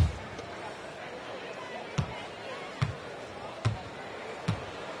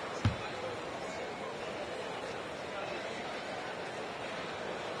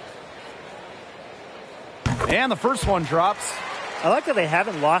 And the first one drops. I like that they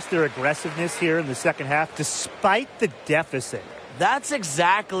haven't lost their aggressiveness here in the second half, despite the deficit. That's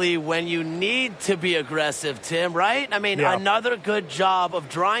exactly when you need to be aggressive, Tim, right? I mean, Yeah. Another good job of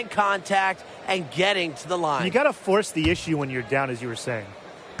drawing contact and getting to the line. You got to force the issue when you're down, as you were saying.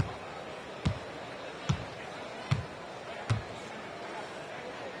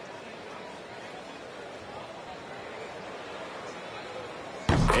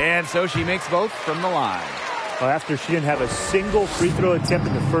 And so she makes both from the line. Well, after she didn't have a single free throw attempt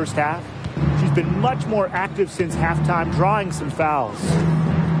in the first half, she's been much more active since halftime, drawing some fouls.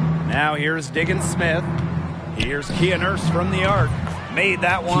 Now here's Diggins Smith. Here's Kia Nurse from the arc. Made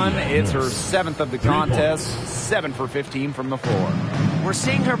that one. It's her 7th of the contest. 7 for 15 from the floor. We're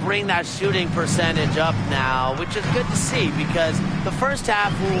seeing her bring that shooting percentage up now, which is good to see because the first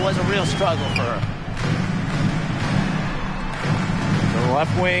half was a real struggle for her. The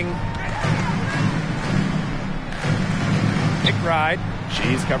left wing. McBride.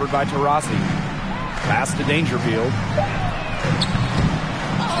 She's covered by Taurasi. Pass to Dangerfield.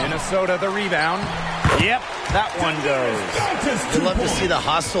 Minnesota the rebound. Yep, that one goes. We love to see the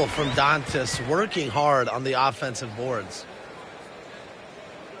hustle from Dantas working hard on the offensive boards.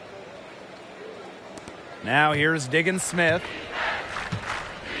 Now here's Diggins Smith.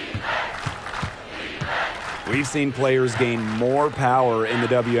 We've seen players gain more power in the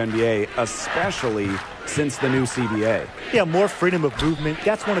WNBA, especially since the new CBA. Yeah, more freedom of movement.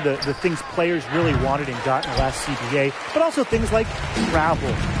 That's one of the things players really wanted and got in the last CBA. But also things like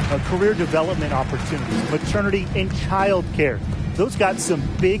travel, career development opportunities, maternity and child care. Those got some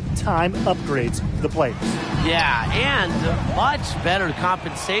big-time upgrades for the players. Yeah, and much better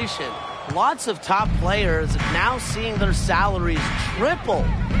compensation. Lots of top players now seeing their salaries triple.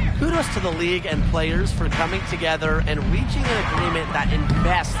 Kudos to the league and players for coming together and reaching an agreement that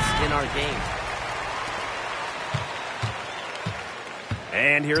invests in our game.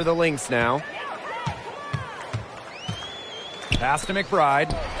 And here are the Lynx now. Pass to McBride.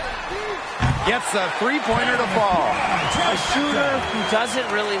 Gets a three-pointer to fall. A shooter who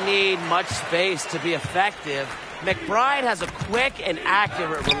doesn't really need much space to be effective. McBride has a quick and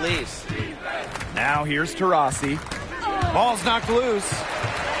accurate release. Now here's Taurasi. Ball's knocked loose.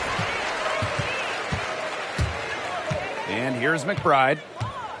 And here's McBride.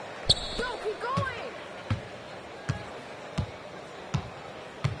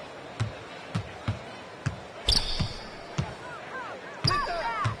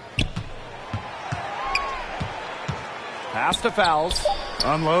 Pass to Fouls.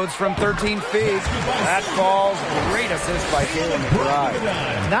 Unloads from 13 feet. That falls. Great assist by Kayla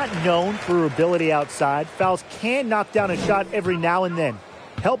McBride. Not known for her ability outside, Fouls can knock down a shot every now and then.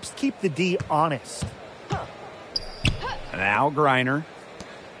 Helps keep the D honest. Now Griner.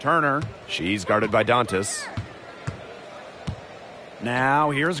 Turner. She's guarded by Dantas.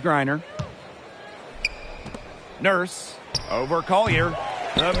 Now here's Griner. Nurse. Over Collier.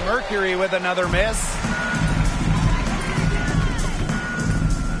 The Mercury with another miss.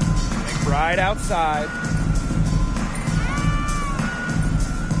 Right outside.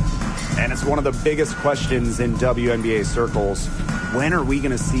 And it's one of the biggest questions in WNBA circles. When are we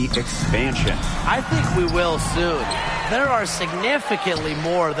going to see expansion? I think we will soon. There are significantly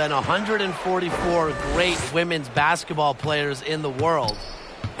more than 144 great women's basketball players in the world.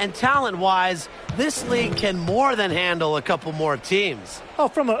 And talent-wise, this league can more than handle a couple more teams. Oh,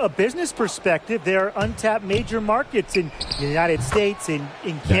 from a business perspective, there are untapped major markets in the United States, in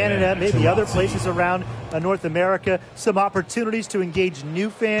Canada, maybe other places around North America. Some opportunities to engage new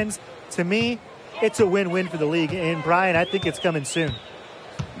fans. To me, it's a win-win for the league. And, Brian, I think it's coming soon.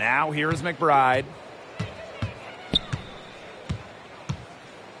 Now here's McBride.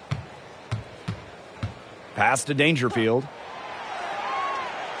 Pass to Dangerfield.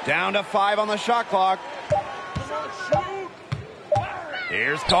 Down to 5 on the shot clock.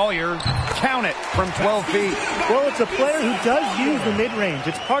 Here's Collier. Count it from 12 feet. Well, it's a player who does use the mid-range.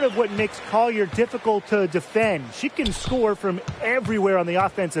 It's part of what makes Collier difficult to defend. She can score from everywhere on the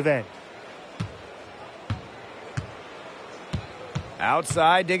offensive end.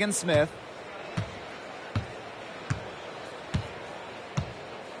 Outside, Diggins Smith.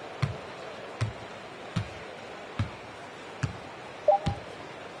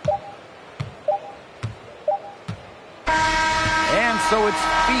 So it's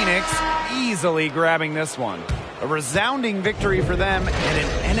Phoenix easily grabbing this one. A resounding victory for them and in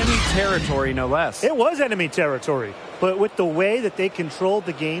enemy territory, no less. It was enemy territory, but with the way that they controlled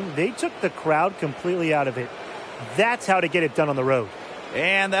the game, they took the crowd completely out of it. That's how to get it done on the road.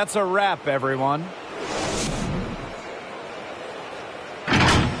 And that's a wrap, everyone.